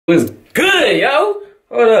What's good, yo?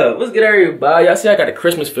 Hold up. What's good, everybody? Y'all see I got a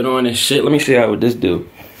Christmas fit on and shit. Let me see how this do.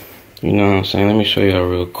 You know what I'm saying? Let me show y'all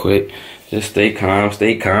real quick. Just stay calm,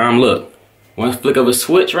 stay calm. Look, one flick of a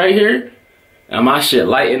switch right here, and my shit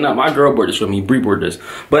lighting up. My girl bought this with me. Bree bought this.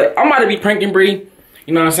 But I'm about to be pranking Bree.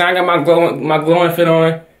 You know what I'm saying? I got my glowing fit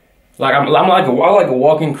on. Like I'm like a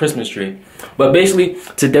walking Christmas tree. But basically,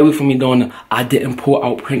 today we finna be doing the I didn't pull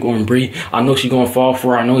out prank on Bree. I know she gonna fall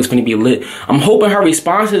for it. I know it's gonna be lit. I'm hoping her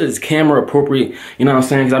responses is camera appropriate. You know what I'm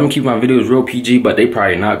saying? Because I've been keeping my videos real PG, but they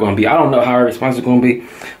probably not gonna be. I don't know how her response is gonna be.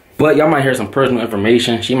 But y'all might hear some personal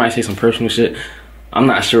information. She might say some personal shit. I'm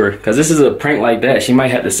not sure. Because this is a prank like that. She might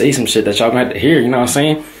have to say some shit that y'all gonna have to hear. You know what I'm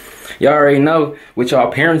saying? Y'all already know what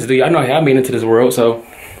y'all parents do. Y'all know how I've been into this world, so...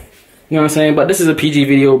 You know what I'm saying? But this is a PG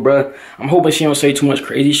video, bruh. I'm hoping she don't say too much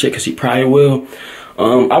crazy shit, because she probably will.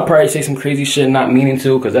 I'll probably say some crazy shit, not meaning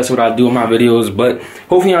to, because that's what I do in my videos. But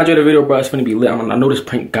hopefully y'all enjoy the video, bruh. It's gonna be lit. I know this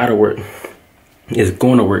prank gotta work. It's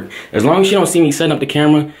going to work. As long as she don't see me setting up the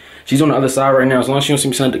camera, she's on the other side right now. As long as she don't see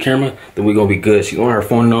me setting up the camera, then we're gonna be good. She's on her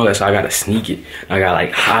phone and all that, so I gotta sneak it. I gotta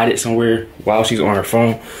like hide it somewhere while she's on her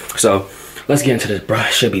phone. So let's get into this, bruh.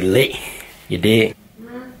 It should be lit. You dig?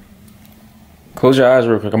 Close your eyes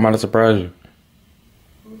real quick. I'm about to surprise you.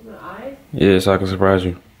 Close my eyes? Yeah, so I can surprise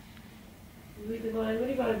you. What are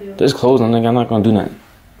you about to do? Just close them, nigga. I'm not gonna do nothing.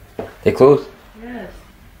 They closed? Yes.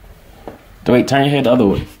 Wait, turn your head the other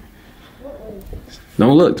way.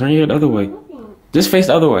 Don't look. Turn your head the other way. Just face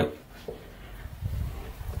the other way.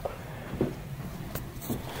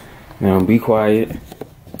 Now be quiet.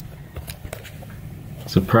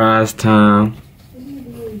 Surprise time.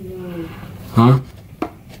 Huh?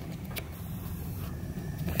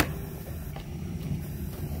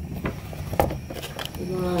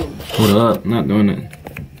 Hold up, not doing it.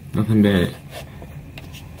 Nothing bad.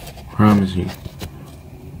 Promise you.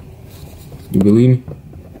 You believe me?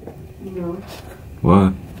 No.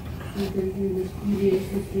 Why?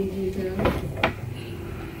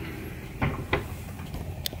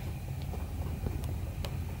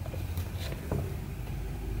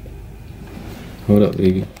 Hold up,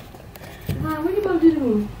 baby. What are you about to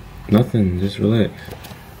do? Nothing, just relax.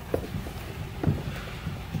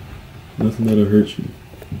 Nothing that'll hurt you.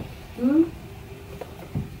 Hmm?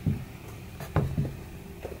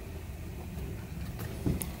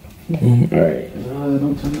 Alright,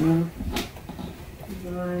 don't turn around.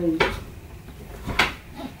 Fine.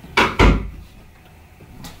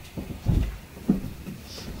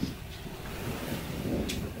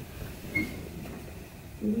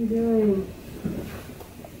 What are you doing?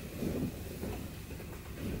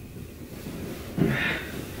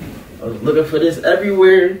 I was looking for this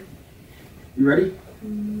everywhere. You ready?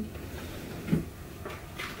 Mm-hmm.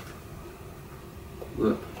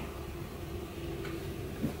 Look.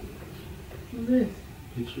 What's this?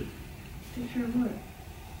 Picture. Picture of what?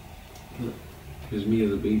 Look. Here's me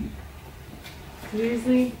as a baby.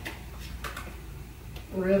 Seriously?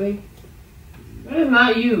 Really? That is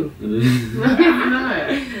not you. It is. No, it's not.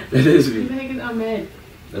 That is Who me. the heck is Ahmed?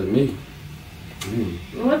 That's me.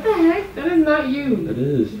 Mm. What the heck? That is not you. That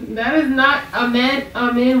is. That is not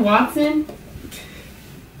Ahmed Watson.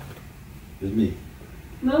 It's me.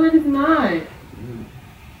 No, it is not. Mm.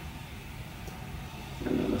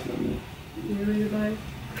 No, that's not me. Really, goodbye?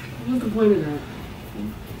 What's the point of that?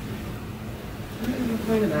 What is the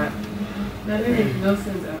point of that? That makes no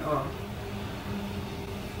sense at all.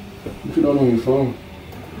 What you doing on your phone?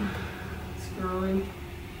 Scrolling.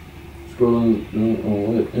 Scrolling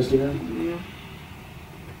on what? Instagram? Yeah.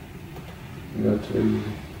 I gotta tell you.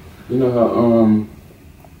 You know how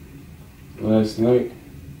last night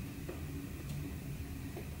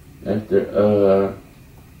after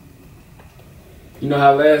you know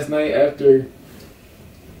how last night after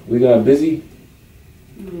we got busy?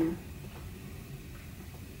 Yeah.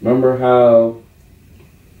 Remember how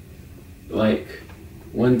like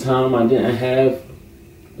one time I didn't have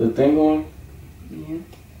the thing on? Yeah.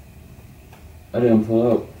 I didn't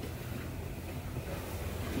pull out.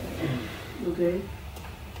 Okay.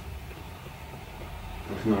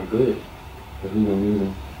 That's not good. Because we've been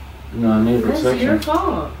using, you know what I mean, protection. That's your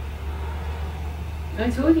fault. I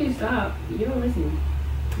told you stop. You don't listen.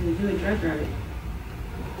 You do a drug rabbit.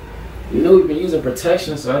 You know we've been using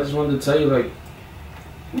protection, so I just wanted to tell you, like...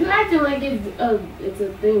 You acting like it's a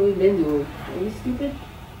thing we've been doing. Are you stupid?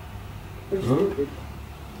 Or stupid?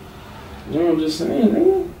 No, I'm just saying,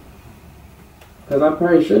 nigga. Because I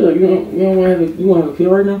probably should have. You don't want to have a kid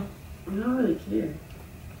right now? I don't really care.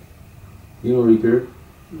 You don't really care?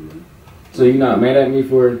 Mm-hmm. So you're not mad at me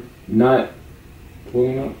for not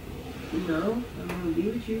pulling up? No, I don't want to be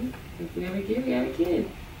with you. If we have a kid, we have a kid.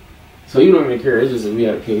 So you don't even care. It's just if we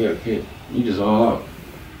had a kid, we had a kid. You just all out.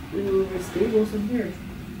 We're stable some here.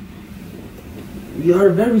 We are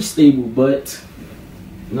very stable, but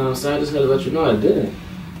no, so I just had to let you know I didn't.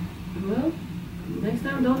 Well, next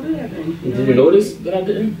time don't do that then. Did you notice that I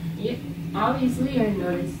didn't? Yeah, obviously I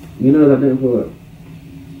noticed. You know that I didn't pull up.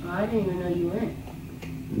 Oh, I didn't even know you went.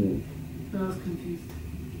 Mm. I was confused.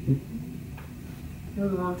 It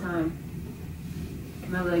was a long time.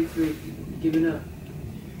 My legs were giving up.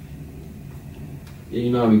 Yeah, you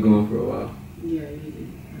know I'll be going for a while. Yeah, you did.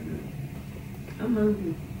 I'm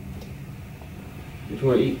hungry. What you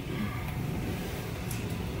want to eat?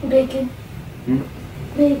 Bacon. Hmm?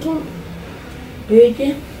 Bacon.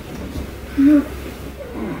 Bacon? Mm.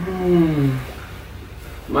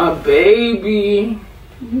 My baby.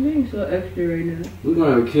 You're being so extra right now. We're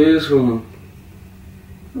gonna have a kid soon.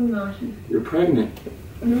 I'm nauseous. You're pregnant.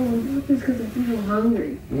 No, not just because I think I'm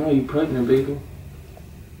hungry. No, you're pregnant, baby.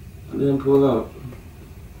 I didn't pull out.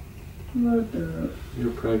 What the?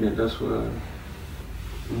 You're pregnant, that's why.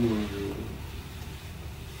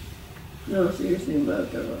 No, seriously, I'm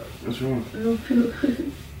about to throw up. What's wrong? I don't feel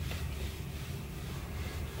good.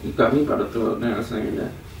 You got me about to throw up now saying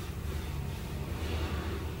that.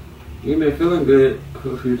 You ain't been feeling good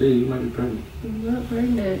for a few days. You might be pregnant. I'm not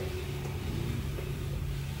pregnant.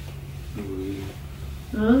 I believe you.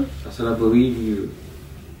 Huh? I said I believe you.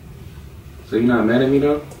 So you're not mad at me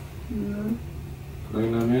though? No. No, you're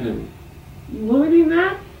not mad at me. You want me to be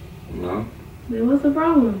mad? No. Then what's the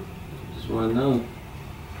problem? Just want to know.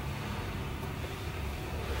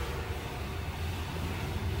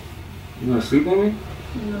 You gonna sleep on me?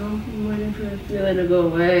 No, I'm waiting for the feeling to go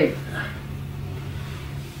away.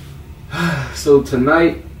 So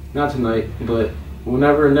tonight, not tonight, but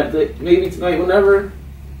whenever, maybe tonight, whenever,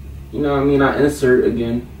 you know what I mean, I insert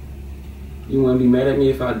again. You wanna be mad at me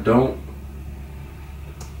if I don't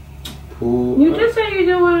pull You up? just said you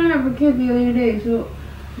didn't want to have a kid the other day, so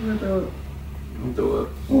I'm gonna throw up. Don't throw up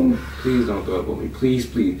on me. Please don't throw up on me. Please,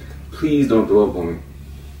 please, please don't throw up on me.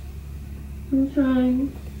 I'm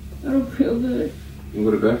trying. I don't feel good. You can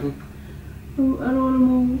go to the bathroom? I don't want to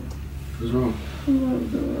move. What's wrong? I'm about to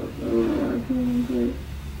throw up. I don't know why I can't good.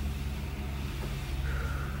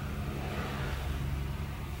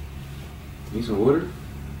 Need some water?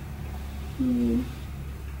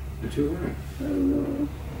 What you want? I don't know.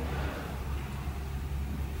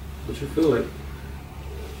 What you feel like?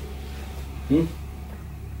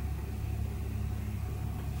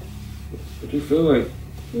 What you feel like?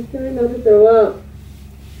 I'm trying not to throw up.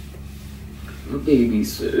 My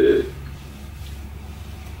baby's sick.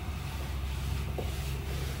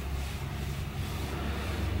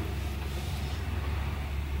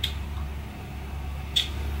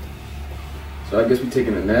 So I guess we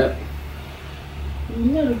taking a nap.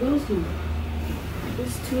 You gotta go soon.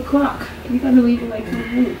 It's 2 o'clock. You gotta leave in like 2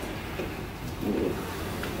 minutes.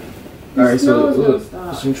 Alright, so look,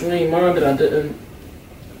 stop. since you ain't mind that I didn't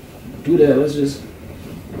do that, let's just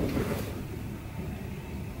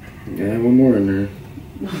one more in there.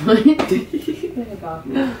 What?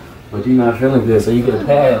 But you're not feeling good, so you get a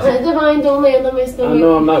pass. Davine, don't land on my stomach. I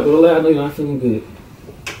know I'm not gonna lie, I know you're not feeling good.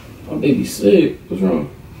 My baby's sick. What's wrong?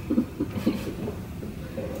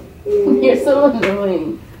 You're so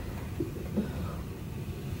annoying.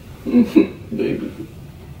 Baby.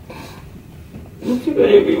 What's your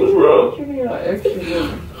baby? What's wrong? You're being all extra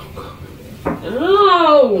good.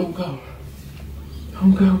 No! Don't go.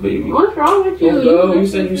 Don't go, baby. What's wrong with you? Don't go. You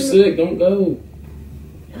said you're sick. Don't go.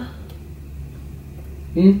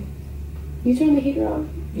 You turned the heater off?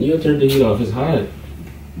 You turned the heat off. It's hot.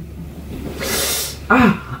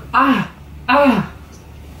 Ah!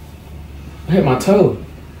 I hit my toe.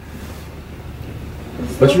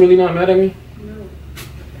 But you really not mad at me? No.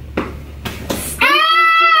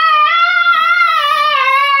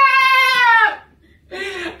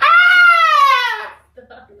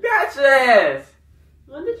 Gotcha ass!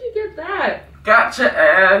 When did you get that? Gotcha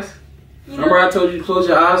ass! Remember I told you to close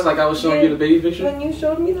your eyes like I was showing you the baby picture? When you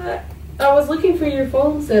showed me that, I was looking for your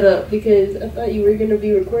phone set up because I thought you were going to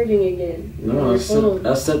be recording again. No, I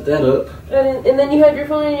set that up. And then you had your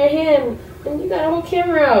phone in your hand and you got a whole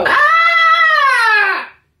camera out.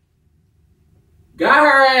 Got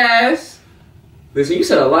her ass! Listen, you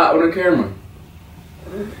said a lot on the camera.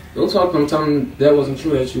 Don't talk to him, tell him that wasn't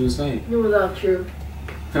true that you was saying. It was all true.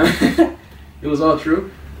 It was all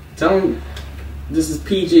true? Tell him this is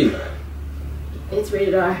PG. It's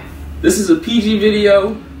rated R. This is a PG video.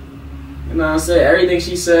 You know what I'm saying? Everything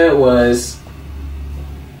she said was...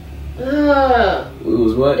 It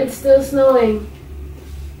was what? It's still snowing.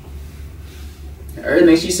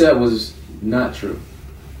 Everything she said was not true.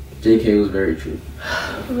 JK was very true.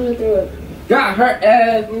 I'm gonna throw up. Got her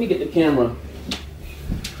ass. Let me get the camera.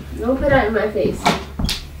 Don't put that in my face.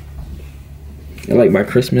 You like my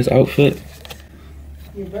Christmas outfit?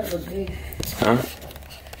 Your butt looks big. Huh?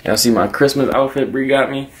 Y'all see my Christmas outfit Bree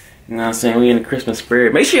got me? You know what I'm saying? We in the Christmas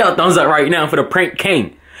spirit. Make sure y'all thumbs up right now for the prank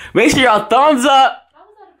king. Make sure y'all thumbs up How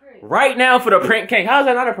was that a prank? right now for the prank king. How is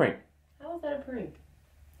that not a prank? How was that a prank?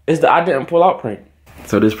 It's the I didn't pull out prank.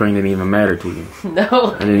 So this prank didn't even matter to you.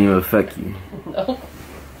 No. It didn't even affect you. No.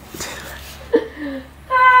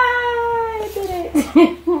 I did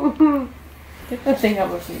it. Get that thing out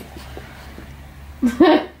my face.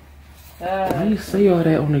 Why you say all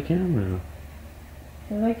that on the camera?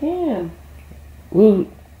 Cause I can.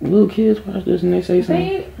 Little kids watch this and they say something.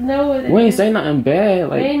 They know it. We ain't say nothing bad,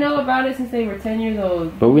 like. They know about it since they were 10 years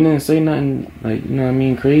old. But we didn't say nothing like, you know what I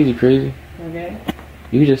mean, crazy. Okay.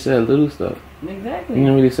 You just said little stuff. Exactly. You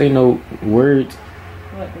didn't really say no words.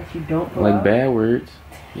 What, that you don't pull Like out? bad words.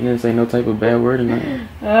 You didn't say no type of bad word or nothing.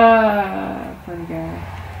 Funny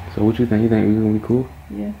guy. So what you think? You think we gonna be cool?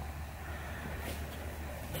 Yeah.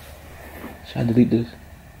 Should I delete this?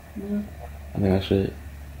 No. I think I should.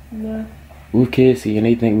 No. We've kids see and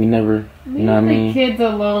they think we never, you know what I mean? Leave the kids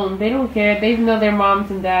alone. They don't care. They know their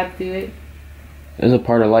moms and dads do it. It's a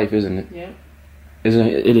part of life, isn't it? Yep.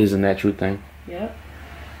 It is a natural thing. Yep.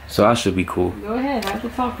 So I should be cool. Go ahead. I have to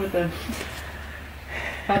talk with them.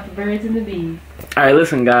 About the birds and the bees. Alright,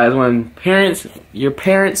 listen guys, when your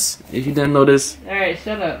parents, if you didn't know this. Alright,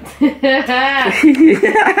 shut up.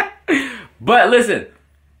 But listen,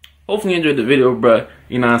 hopefully you enjoyed the video, bruh.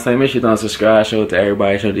 You know what I'm saying? Make sure you don't subscribe, show it to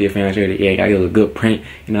everybody, show it to your family, show it to I got a good prank,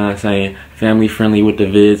 you know what I'm saying? Family friendly with the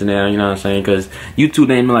vids and that, you know what I'm saying? Because YouTube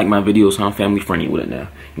didn't like my videos, so I'm family friendly with it now.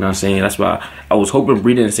 You know what I'm saying? That's why I was hoping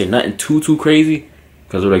Bree didn't say nothing too crazy,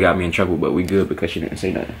 because it would have got me in trouble, but we good because she didn't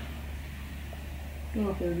say nothing. I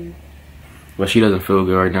don't feel good. But she doesn't feel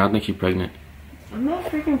good right now. I think she's pregnant. I'm not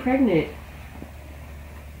freaking pregnant.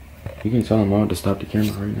 You can tell Mom to stop the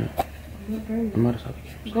camera right now. I'm not pregnant. I'm about to stop the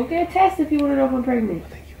camera. Go get a test if you want to know if I'm pregnant. I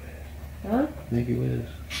think you is. Huh? I think you is.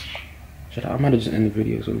 Shut up. I might have just end the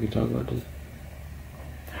video so we can talk about this.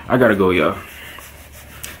 I gotta go, y'all.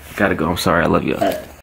 Gotta go. I'm sorry. I love y'all.